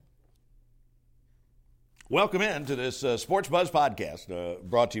Welcome in to this Sports Buzz podcast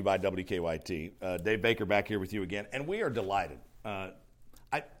brought to you by WKYT. Dave Baker back here with you again, and we are delighted.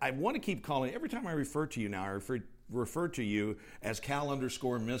 I want to keep calling, every time I refer to you now, I refer to you as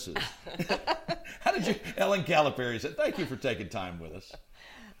Cal_Mrs. How did you, Ellen Calipari said, thank you for taking time with us.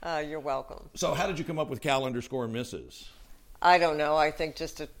 You're welcome. So how did you come up with Cal_Mrs.? I don't know. I think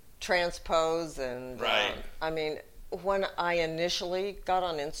just to transpose and, Right. When I initially got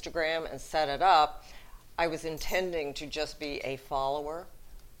on Instagram and set it up, I was intending to just be a follower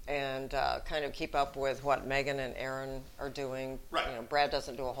and kind of keep up with what Megan and Aaron are doing. Right. You know, Brad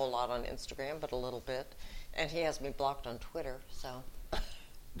doesn't do a whole lot on Instagram, but a little bit. And he has me blocked on Twitter, so...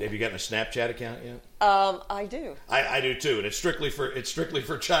 Have you gotten a Snapchat account yet? I do. I do too, and it's strictly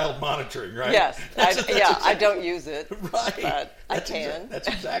for child monitoring, right? Yes. I don't use it, right. but I can. That's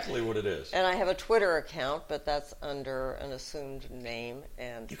exactly what it is. And I have a Twitter account, but that's under an assumed name.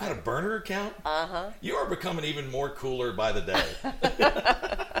 And You got a burner account? Uh-huh. You are becoming even more cooler by the day.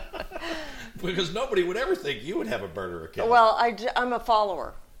 Because nobody would ever think you would have a burner account. Well, I'm a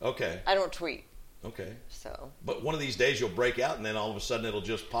follower. Okay. I don't tweet. Okay. So. But one of these days you'll break out, and then all of a sudden it'll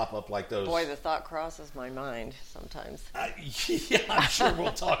just pop up like those. Boy, the thought crosses my mind sometimes. Yeah, I'm sure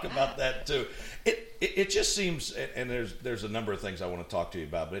we'll talk about that too. It just seems, and there's a number of things I want to talk to you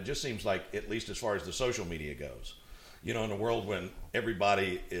about, but it just seems like, at least as far as the social media goes, you know, in a world when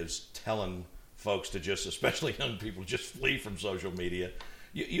everybody is telling folks to just, especially young people, just flee from social media,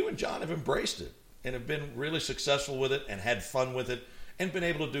 you and John have embraced it and have been really successful with it and had fun with it and been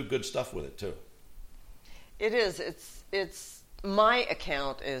able to do good stuff with it too. It is. It's my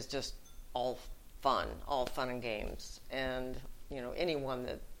account is just all fun and games. And, you know, anyone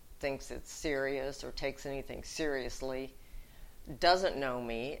that thinks it's serious or takes anything seriously doesn't know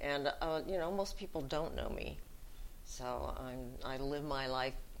me. And, you know, most people don't know me. So I live my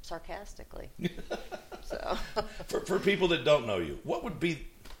life sarcastically. So For people that don't know you,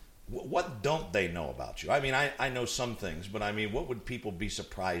 what don't they know about you? I mean, I know some things, but I mean, what would people be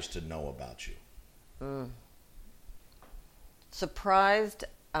surprised to know about you? Surprised,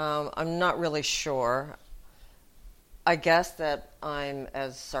 I'm not really sure. I guess that I'm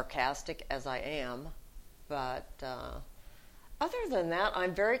as sarcastic as I am, but other than that,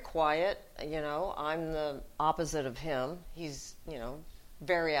 I'm very quiet. You know, I'm the opposite of him. He's, you know,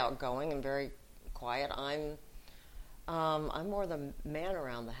 very outgoing and very quiet. I'm more the man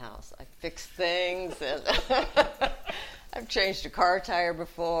around the house. I fix things, and I've changed a car tire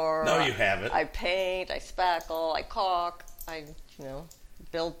before. No, you haven't. I paint, I spackle, I caulk, I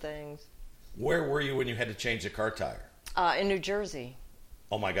build things. Where were you when you had to change the car tire? In New Jersey.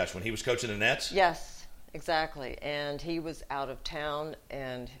 Oh my gosh, when he was coaching the Nets? Yes, exactly. And he was out of town,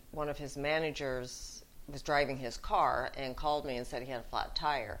 and one of his managers was driving his car and called me and said he had a flat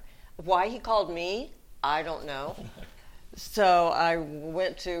tire. Why he called me, I don't know. So I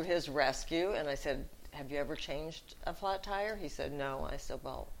went to his rescue, and I said, have you ever changed a flat tire? He said, no. I said,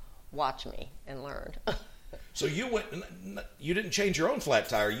 well, watch me and learn. So you didn't change your own flat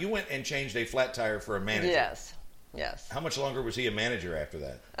tire. You went and changed a flat tire for a manager. Yes. How much longer was he a manager after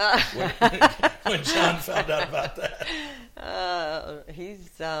that? When John found out about that?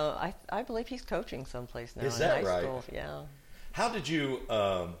 I believe he's coaching someplace now. Is that in high right? School. Yeah. How did you,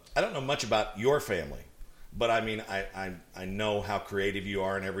 I don't know much about your family, but I mean, I know how creative you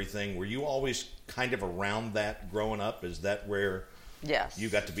are and everything. Were you always kind of around that growing up? Is that where Yes. you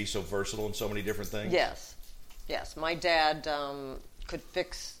got to be so versatile in so many different things? Yes. My dad could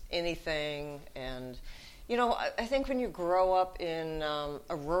fix anything, and you know, I think when you grow up in a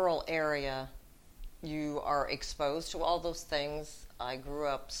rural area, you are exposed to all those things. I grew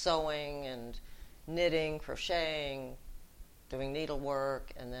up sewing and knitting, crocheting, doing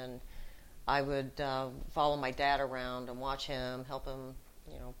needlework, and then I would follow my dad around and watch him, help him,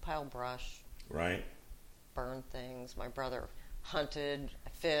 you know, pile brush, Right. burn things. My brother hunted, I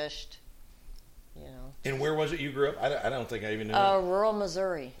fished, you know. And where was it you grew up? I don't think I even knew. Rural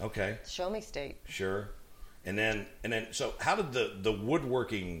Missouri. Okay. Show me state. Sure. And then, so how did the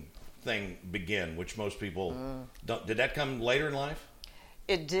woodworking thing begin, which most people don't, did that come later in life?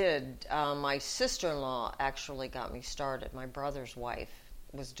 It did. My sister-in-law actually got me started. My brother's wife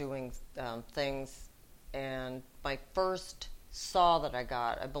was doing things, and my first saw that I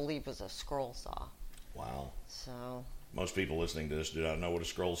got, I believe, was a scroll saw. Wow. So Most people listening to this do not know what a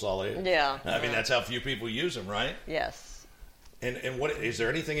scroll saw is. Yeah. I mean, that's how few people use them, right? Yes. And what is there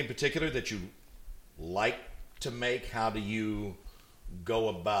anything in particular that you like to make? How do you go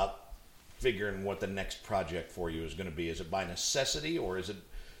about figuring what the next project for you is going to be? Is it by necessity or is it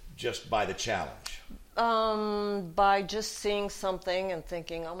just by the challenge? By just seeing something and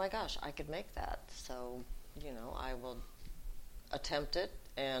thinking, oh my gosh, I could make that. So, I will attempt it.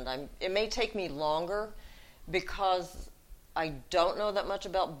 And it may take me longer because I don't know that much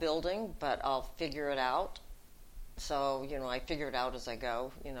about building, but I'll figure it out. So, I figure it out as I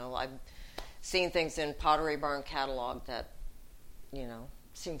go. I've seen things in Pottery Barn catalog that,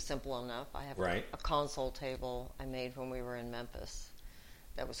 seem simple enough. I have Right. a console table I made when we were in Memphis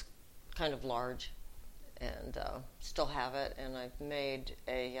that was kind of large, and still have it. And I've made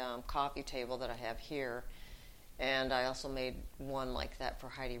a coffee table that I have here, and I also made one like that for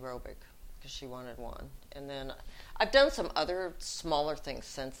Heidi Robick because she wanted one. And then I've done some other smaller things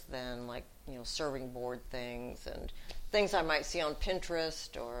since then, like serving board things and things I might see on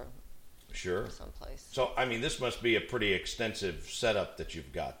Pinterest or Sure. someplace. So, I mean, this must be a pretty extensive setup that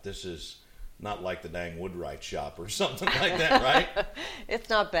you've got. This is not like the dang Woodwright shop or something like that, right? It's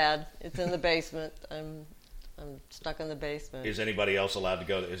not bad. It's in the basement. I'm stuck in the basement. Is anybody else allowed to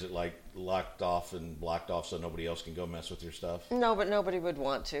go? Is it like locked off and blocked off so nobody else can go mess with your stuff? No, but nobody would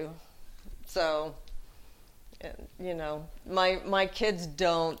want to. So, my kids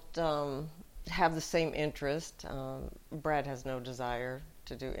don't have the same interest. Brad has no desire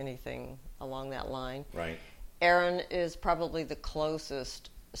to do anything along that line. Right. Erin is probably the closest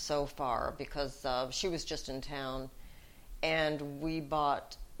so far because she was just in town, and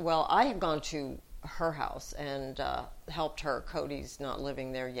I have gone to her house and helped her. Cody's not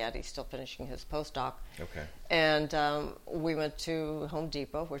living there yet. He's still finishing his postdoc. Okay. And we went to Home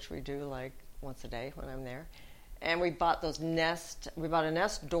Depot, which we do like once a day when I'm there. And we bought a Nest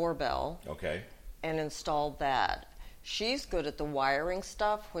doorbell. Okay. And installed that. She's good at the wiring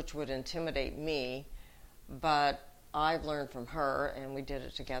stuff, which would intimidate me, but I've learned from her, and we did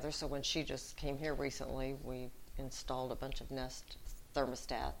it together. So when she just came here recently, we installed a bunch of Nest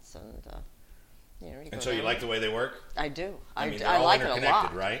thermostats, and And so you like the way they work? I do. I mean, they're I all like it a lot.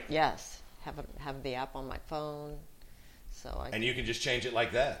 interconnected, right? Yes, have the app on my phone, so And you can just change it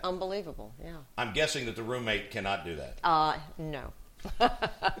like that. unbelievable. Yeah. I'm guessing that the roommate cannot do that. No.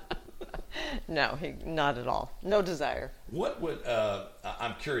 No, not at all. No desire. What would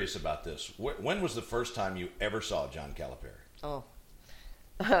I'm curious about this. When was the first time you ever saw John Calipari? Oh,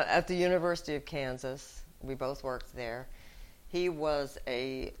 at the University of Kansas. We both worked there. He was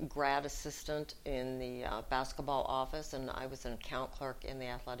a grad assistant in the basketball office, and I was an account clerk in the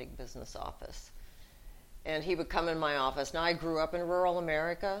athletic business office. And he would come in my office. Now, I grew up in rural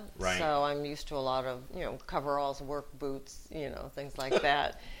America, Right. so I'm used to a lot of, coveralls, work boots, things like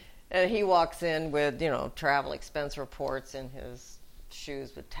that. And he walks in with, travel expense reports in his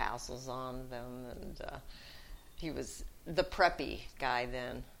shoes with tassels on them, and he was the preppy guy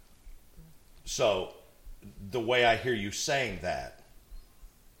then. So, the way I hear you saying that,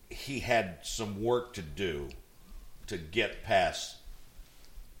 he had some work to do to get past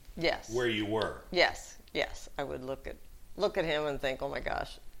Yes. where you were. Yes. I would look at him and think, oh my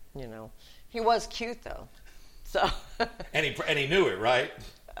gosh, he was cute though. So. And he knew it, right?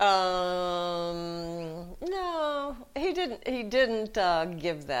 No, he didn't. He didn't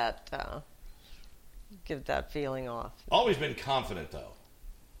give that feeling off. Always been confident, though.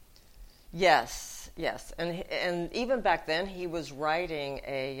 Yes, and even back then, he was writing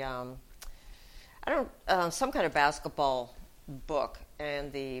some kind of basketball book,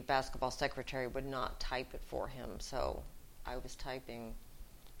 and the basketball secretary would not type it for him, so I was typing,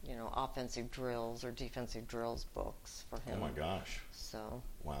 offensive drills or defensive drills books for him. Oh my gosh! So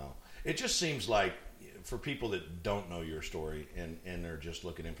Wow, it just seems like for people that don't know your story and are just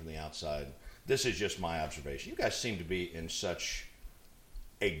looking in from the outside, this is just my observation. You guys seem to be in such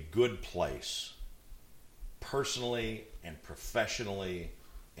a good place, personally and professionally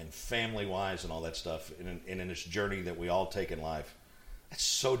and family-wise and all that stuff, and in this journey that we all take in life. That's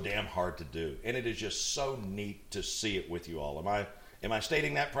so damn hard to do, and it is just so neat to see it with you all. Am I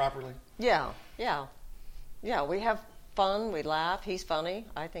stating that properly? yeah. We have fun. We laugh. He's funny.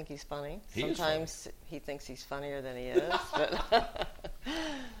 I think he's funny. He is Sometimes he thinks he's funnier than he is. But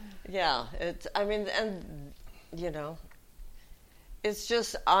yeah, it's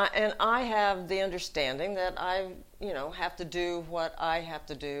just, I have the understanding that I, have to do what I have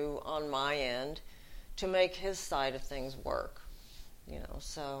to do on my end to make his side of things work,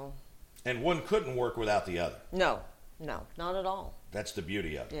 so. And one couldn't work without the other. No, not at all. That's the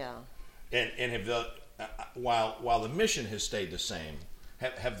beauty of it. Yeah. And have while the mission has stayed the same,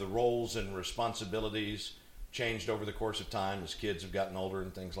 have the roles and responsibilities changed over the course of time as kids have gotten older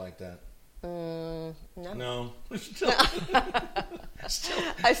and things like that? No. No.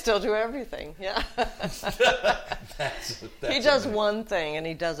 I still do everything. Yeah. That's He does one thing, and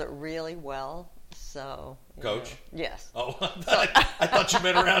he does it really well. So, Coach? Yes. Oh, I thought you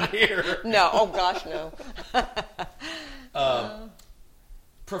meant around here. No. Oh gosh, no.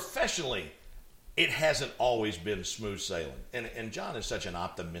 Professionally, it hasn't always been smooth sailing. And John is such an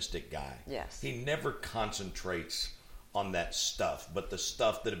optimistic guy. Yes. He never concentrates on that stuff, but the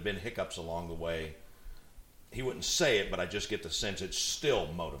stuff that have been hiccups along the way, he wouldn't say it, but I just get the sense it still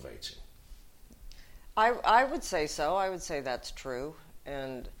motivates him. I would say so. I would say that's true.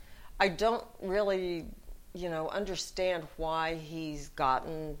 And I don't really, understand why he's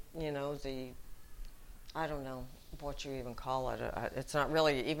gotten, I don't know what you even call it. It's not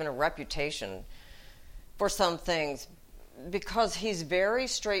really even a reputation for some things, because he's very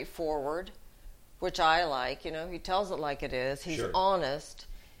straightforward, which I like. He tells it like it is. He's Sure. honest.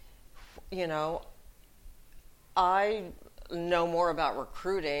 I know more about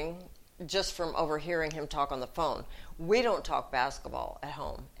recruiting just from overhearing him talk on the phone. We don't talk basketball at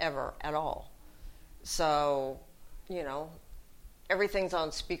home, ever, at all. So, everything's on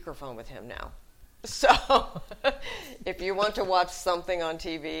speakerphone with him now. So, if you want to watch something on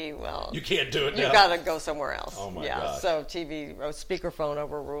TV, well, You can't do it now. you got to go somewhere else. Oh, my yeah, gosh. So TV, speakerphone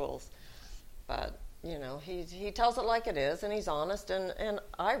overrules. But, he tells it like it is, and he's honest, and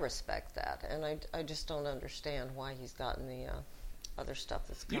I respect that. And I just don't understand why he's gotten the other stuff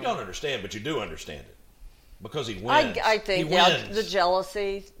that's You coming. don't understand, but you do understand it. Because he wins. I think, he yeah, wins. the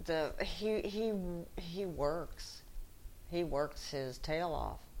jealousy, he works. He works his tail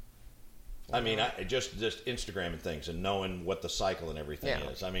off. I mean, I just Instagram and things and knowing what the cycle and everything Yeah.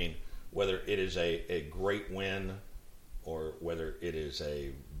 is. I mean, whether it is a great win or whether it is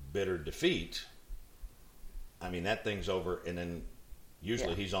a bitter defeat, I mean, that thing's over, and then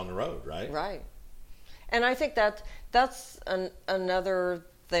usually Yeah. he's on the road, right? Right. And I think that's another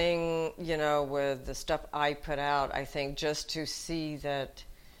thing, with the stuff I put out, I think just to see that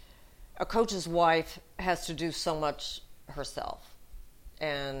a coach's wife has to do so much herself.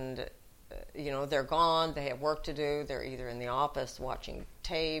 And, they're gone, they have work to do, they're either in the office watching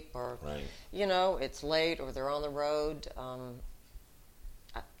tape or, Right. It's late or they're on the road.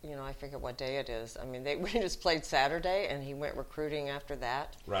 I forget what day it is. I mean, we just played Saturday and he went recruiting after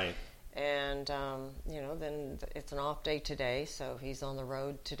that. Right. And, then it's an off day today, so he's on the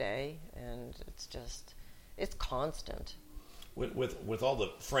road today, and it's constant. With all the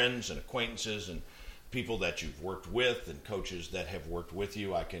friends and acquaintances and people that you've worked with and coaches that have worked with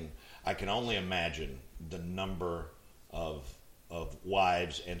you, I can only imagine the number of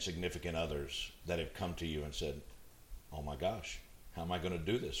wives and significant others that have come to you and said, "Oh my gosh, how am I going to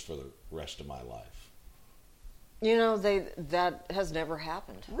do this for the rest of my life?" That has never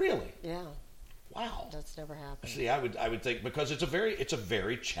happened. Really? Yeah, Wow. that's never happened. See, I would think, because it's a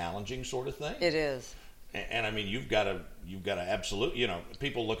very challenging sort of thing. It is. And I mean, you've got to absolutely,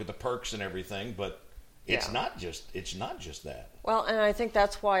 people look at the perks and everything, but it's Yeah. not just that. Well, and I think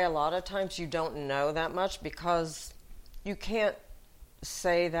that's why a lot of times you don't know that much, because you can't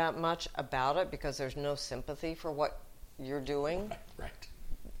say that much about it because there's no sympathy for what you're doing, Right.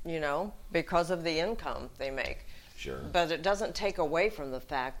 because of the income they make. Sure. But it doesn't take away from the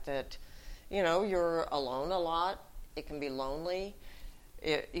fact that, you're alone a lot. It can be lonely.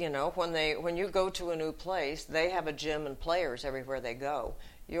 When you go to a new place, they have a gym and players everywhere they go.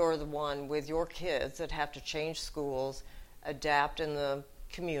 You're the one with your kids that have to change schools, adapt in the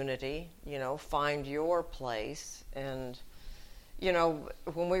community, find your place. And,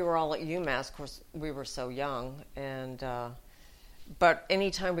 when we were all at UMass, of course, we were so young, and but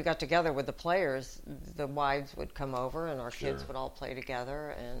anytime we got together with the players, the wives would come over and our kids Sure. would all play together.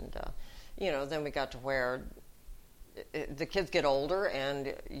 And, then we got to where the kids get older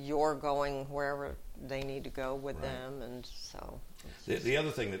and you're going wherever they need to go with Right. them. And so. The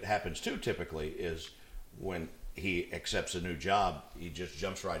other thing that happens too typically is when he accepts a new job, he just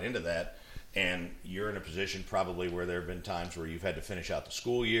jumps right into that. And you're in a position probably where there have been times where you've had to finish out the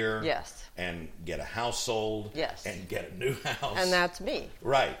school year. Yes. And get a house sold. Yes. And get a new house. And that's me.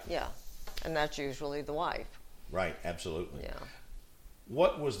 Right. Yeah. And that's usually the wife. Right. Absolutely. Yeah.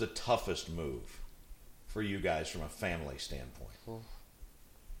 What was the toughest move for you guys from a family standpoint?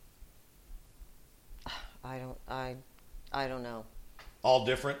 I don't know. All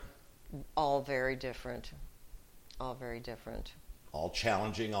different? All very different. All very different. All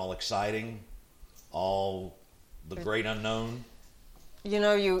challenging, all exciting, all the great unknown?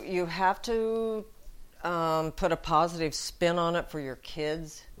 You have to put a positive spin on it for your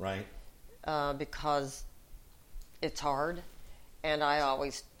kids, Right. because it's hard. And I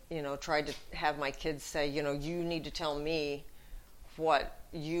always, tried to have my kids say, you need to tell me what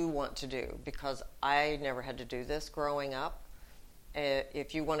you want to do, because I never had to do this growing up.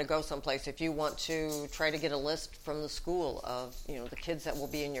 If you want to go someplace, if you want to try to get a list from the school of, the kids that will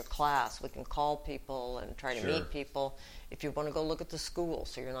be in your class, we can call people and try to meet people. If you want to go look at the school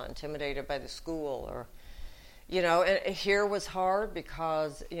so you're not intimidated by the school, or, and here was hard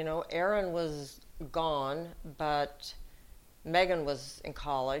because, Aaron was gone, but Megan was in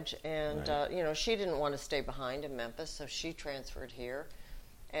college, and, right. She didn't want to stay behind in Memphis, so she transferred here,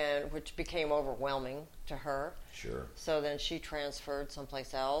 and which became overwhelming to her. Sure. So then she transferred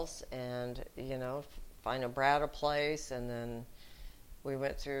someplace else, and, find Brad a place, and then we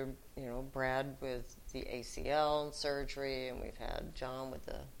went through, Brad with the ACL and surgery, and we've had John with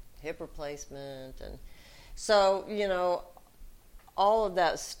the hip replacement, and so, all of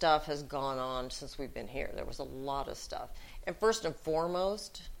that stuff has gone on since we've been here. There was a lot of stuff. And first and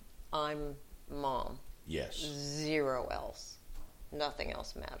foremost, I'm mom. Yes. Zero else. Nothing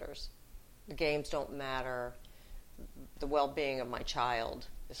else matters. The games don't matter. The well-being of my child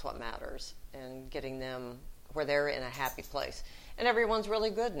is what matters, and getting them where they're in a happy place. And everyone's really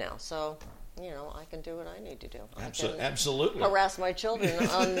good now, so I can do what I need to do. Absolutely. Harass my children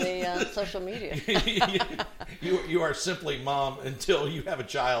on the social media. you are simply mom until you have a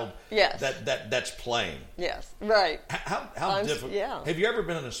child. Yes. That's playing. Yes. Right. How difficult? Yeah. Have you ever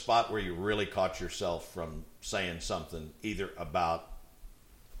been in a spot where you really caught yourself from saying something either about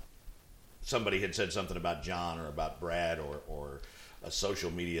somebody had said something about John or about Brad or a social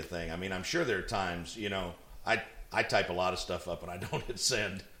media thing? I mean, I'm sure there are times, I type a lot of stuff up and I don't hit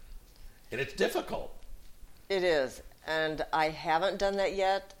send. And it's difficult. It is. And I haven't done that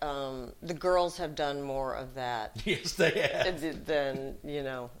yet. The girls have done more of that. Yes, they have. Than,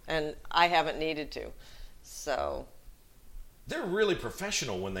 and I haven't needed to. So. They're really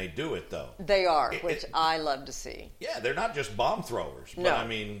professional when they do it, though. They are, which I love to see. Yeah, they're not just bomb throwers. But, no. I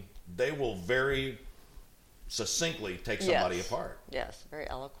mean, they will very succinctly take somebody apart. Yes, very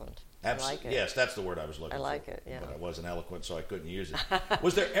eloquent. I like it. Yes, that's the word I was looking for. I like it, yeah. But I wasn't eloquent, so I couldn't use it.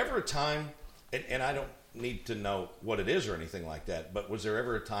 Was there ever a time, and I don't need to know what it is or anything like that, but was there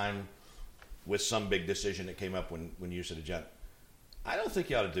ever a time with some big decision that came up when you said to John, I don't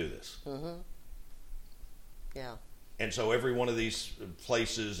think you ought to do this? Mm-hmm. Yeah. And so every one of these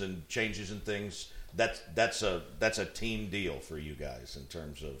places and changes and things, that's a team deal for you guys in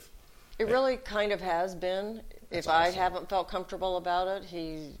terms of... It really kind of has been. If awesome. I haven't felt comfortable about it,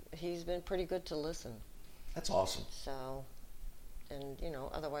 he's been pretty good to listen. That's awesome. So, and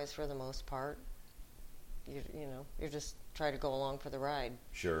otherwise for the most part, you just try to go along for the ride.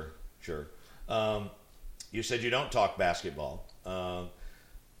 Sure. You said you don't talk basketball. I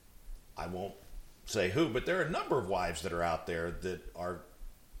won't say who, but there are a number of wives that are out there that are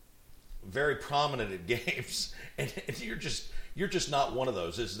very prominent at games, and you're just not one of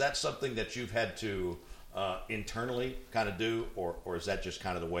those. Is that something that you've had to internally kind of do, or is that just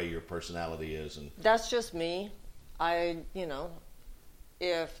kind of the way your personality is? And that's just me.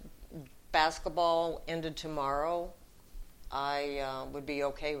 If basketball ended tomorrow, I would be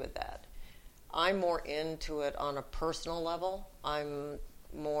okay with that. I'm more into it on a personal level. I'm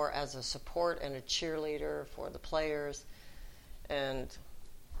more as a support and a cheerleader for the players, and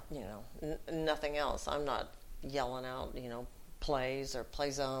nothing else. I'm not yelling out plays or play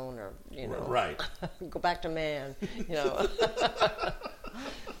zone or right. Go back to man.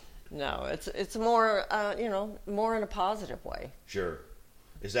 No, it's more more in a positive way. Sure.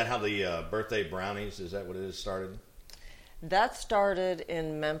 Is that how the birthday brownies, is that what it is, started? That started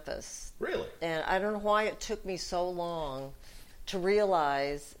in Memphis. Really? And I don't know why it took me so long to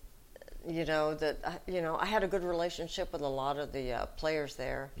realize, that, I had a good relationship with a lot of the players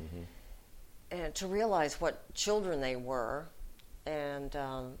there. Mm-hmm. And to realize what children they were and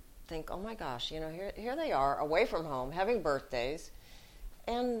think, oh my gosh, here they are away from home having birthdays.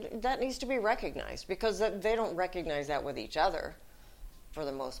 And that needs to be recognized because they don't recognize that with each other. For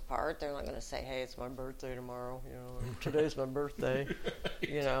the most part, they're not going to say, "Hey, it's my birthday tomorrow." Today's my birthday.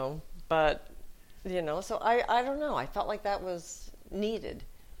 But so I don't know. I felt like that was needed.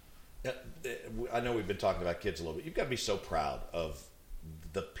 I know we've been talking about kids a little bit. You've got to be so proud of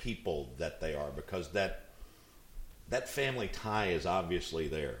the people that they are, because that family tie is obviously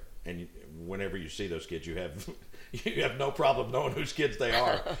there. And whenever you see those kids, you have no problem knowing whose kids they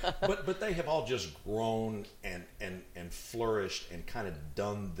are. But they have all just grown and flourished and kind of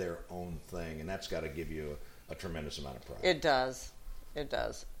done their own thing, and that's got to give you a tremendous amount of pride. It does,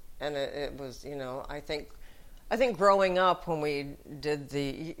 and it was I think growing up when we did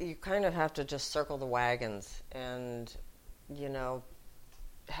you kind of have to just circle the wagons and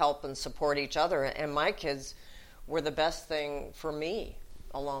help and support each other, and my kids were the best thing for me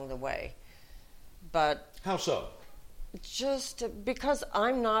along the way. But how so? just because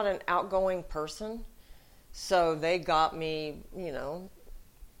I'm not an outgoing person, so they got me,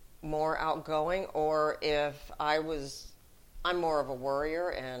 more outgoing. Or if I'm more of a worrier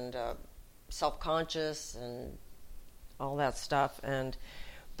and self-conscious and all that stuff. And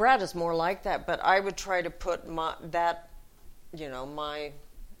Brad is more like that, but I would try to put my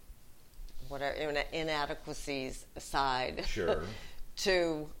whatever inadequacies aside. Sure.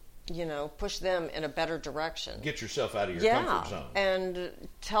 To push them in a better direction. Get yourself out of your comfort zone. And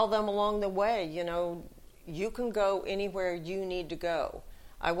tell them along the way, you can go anywhere you need to go.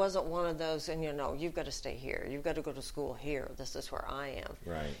 I wasn't one of those, and you've got to stay here. You've got to go to school here. This is where I am.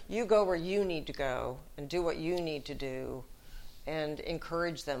 Right. You go where you need to go and do what you need to do, and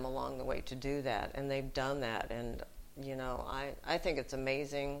encourage them along the way to do that. And they've done that. And, I think it's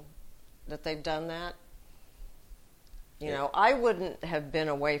amazing that they've done that. I wouldn't have been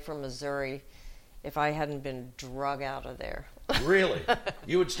away from Missouri if I hadn't been drug out of there. Really?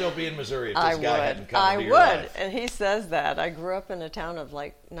 You would still be in Missouri if this guy hadn't come into your life? life? And he says that. I grew up in a town of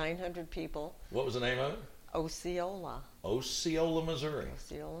like 900 people. What was the name of it? Osceola. Osceola, Missouri.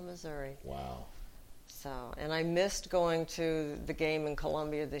 Osceola, Missouri. Wow. So, and I missed going to the game in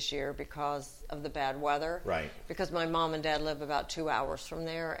Columbia this year because of the bad weather. Right. Because my mom and dad live about 2 hours from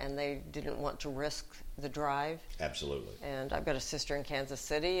there, and they didn't want to risk the drive. Absolutely. And I've got a sister in Kansas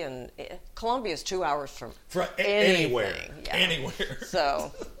City, and Columbia is 2 hours from anywhere. Yeah. Anywhere.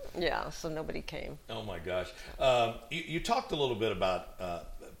 So, so nobody came. Oh my gosh. You talked a little bit about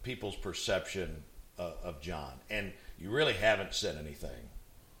people's perception of John, and you really haven't said anything.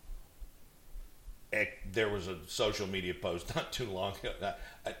 There was a social media post not too long ago.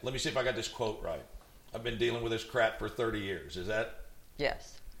 Let me see if I got this quote right. I've been dealing with this crap for 30 years. Is that?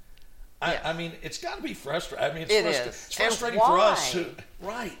 Yes. I mean, it's got to be frustrating. I mean, it's frustrating for us.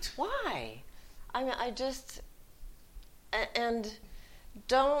 Right. Why? I mean, and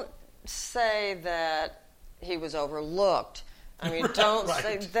don't say that he was overlooked. I mean, don't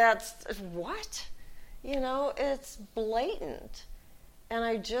say that's what? It's blatant. And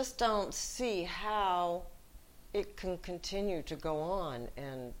I just don't see how it can continue to go on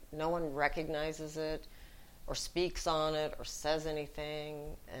and no one recognizes it or speaks on it or says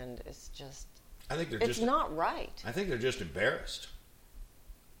anything, and it's just it's not right. I think they're just embarrassed.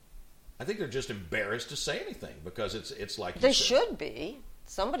 I think they're just embarrassed to say anything because it's like they should be.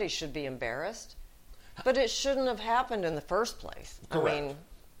 Somebody should be embarrassed, but it shouldn't have happened in the first place. Correct. I mean,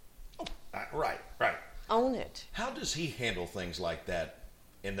 right. Own it. How does he handle things like that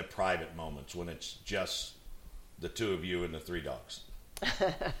in the private moments when it's just the two of you and the three dogs?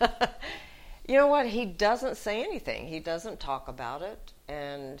 You know what? He doesn't say anything. He doesn't talk about it.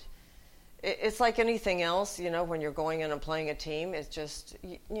 And it's like anything else, when you're going in and playing a team, it's just,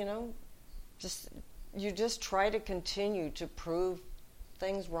 you just try to continue to prove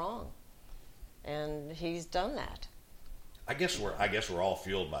things wrong. And he's done that. I guess we're all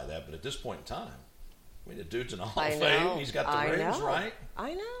fueled by that, but at this point in time, I mean, the dude's in the Hall of know. Fame. He's got the rings, right?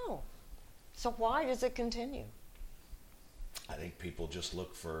 I know. So why does it continue? I think people just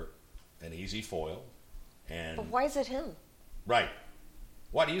look for an easy foil. But why is it him? Right.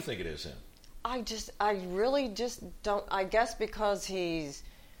 Why do you think it is him? I really just don't. I guess because he's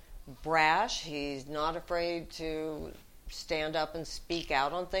brash. He's not afraid to stand up and speak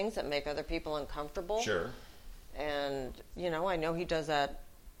out on things that make other people uncomfortable. Sure. And, I know he does that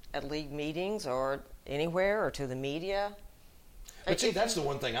at league meetings or anywhere or to the media. But see, that's the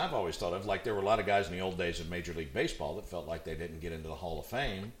one thing I've always thought of. Like, there were a lot of guys in the old days of Major League Baseball that felt like they didn't get into the Hall of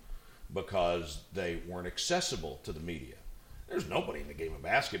Fame because they weren't accessible to the media. There's nobody in the game of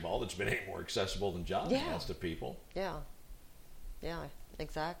basketball that's been any more accessible than John has to people. Yeah,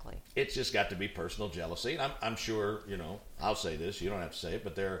 exactly. It's just got to be personal jealousy. And I'm sure, I'll say this, you don't have to say it,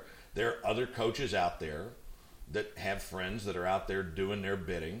 but there are other coaches out there that have friends that are out there doing their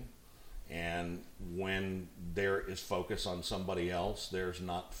bidding. And when there is focus on somebody else, there's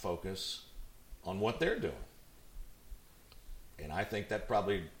not focus on what they're doing. And I think that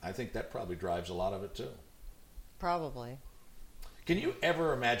probably drives a lot of it too. Probably. Can you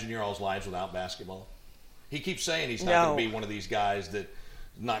ever imagine your all's lives without basketball? He keeps saying he's not going to be one of these guys that's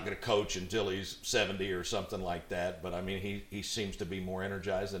not going to coach until he's 70 or something like that. But I mean, he seems to be more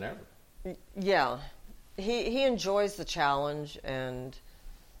energized than ever. Yeah, he enjoys the challenge, and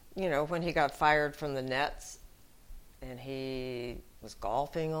when he got fired from the Nets, and he was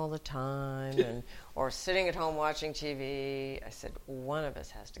golfing all the time, or sitting at home watching TV, I said, one of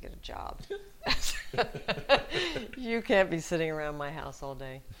us has to get a job. You can't be sitting around my house all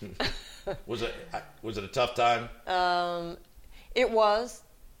day. Was it a tough time? It was.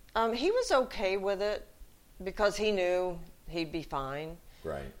 He was okay with it, because he knew he'd be fine.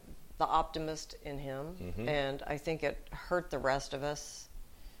 Right. The optimist in him, and I think it hurt the rest of us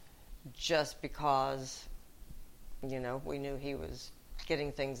just because, you know, we knew he was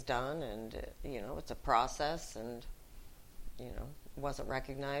getting things done, and you know, it's a process, and you know, wasn't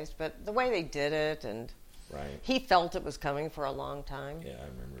recognized. But the way they did it, and Right. he felt it was coming for a long time. Yeah, I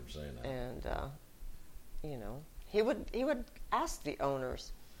remember him saying that. And you know, he would ask the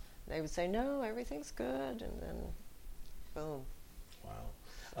owners. They would say, "No, everything's good," and then, boom.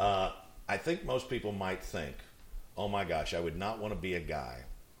 Wow. I think most people might think, oh my gosh, I would not want to be a guy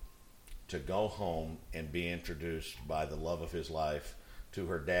to go home and be introduced by the love of his life to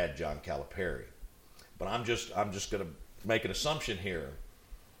her dad, John Calipari. But I'm just going to make an assumption here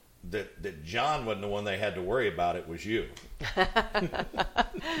that John wasn't the one they had to worry about. It was you.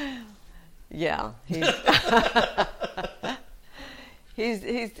 Yeah, he's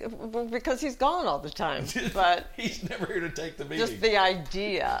because he's gone all the time. But he's never here to take the meeting. just the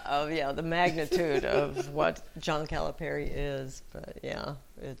idea of the magnitude of what John Calipari is. But yeah,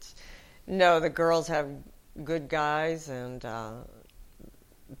 the girls have good guys, and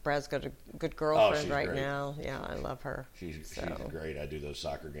Brad's got a good girlfriend right great. now. Yeah, I love her. She's great. I do those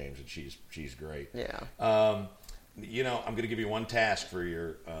soccer games, and she's great. Yeah. You know, I'm going to give you one task for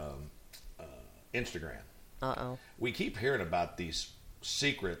your Instagram. Uh-oh. We keep hearing about these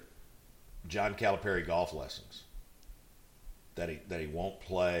secret John Calipari golf lessons that he won't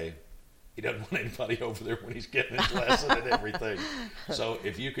play. He doesn't want anybody over there when he's getting his lesson and everything. So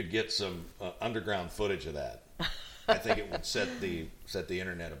if you could get some underground footage of that, I think it would set the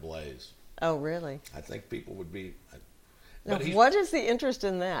internet ablaze. Oh, really? I think people would be. Now, what is the interest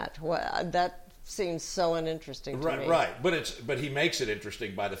in that? That seems so uninteresting to me. Right. But he makes it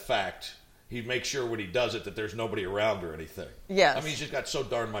interesting by the fact he makes sure when he does it that there's nobody around or anything. Yes. I mean, he's just got so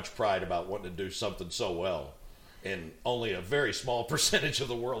darn much pride about wanting to do something so well, and only a very small percentage of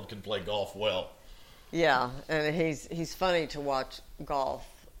the world can play golf well. Yeah, and he's funny to watch golf,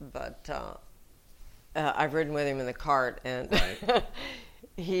 but I've ridden with him in the cart, and Right.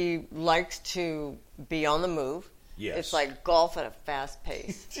 he likes to be on the move. Yes. It's like golf at a fast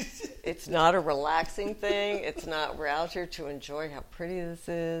pace. It's not a relaxing thing. It's not, we're out here to enjoy how pretty this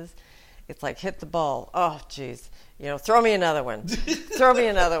is. It's like, hit the ball. Oh, geez. Throw me another one. Throw me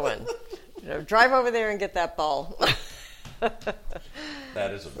another one. Drive over there and get that ball.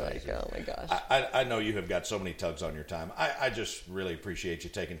 That is amazing. Like, oh, my gosh. I know you have got so many tugs on your time. I just really appreciate you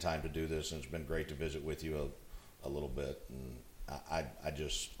taking time to do this, and it's been great to visit with you a little bit. And I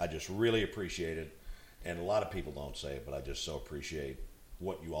just really appreciate it. And a lot of people don't say it, but I just so appreciate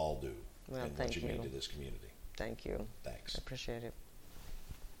what you all do and what you mean to this community. Thank you. Thanks. I appreciate it.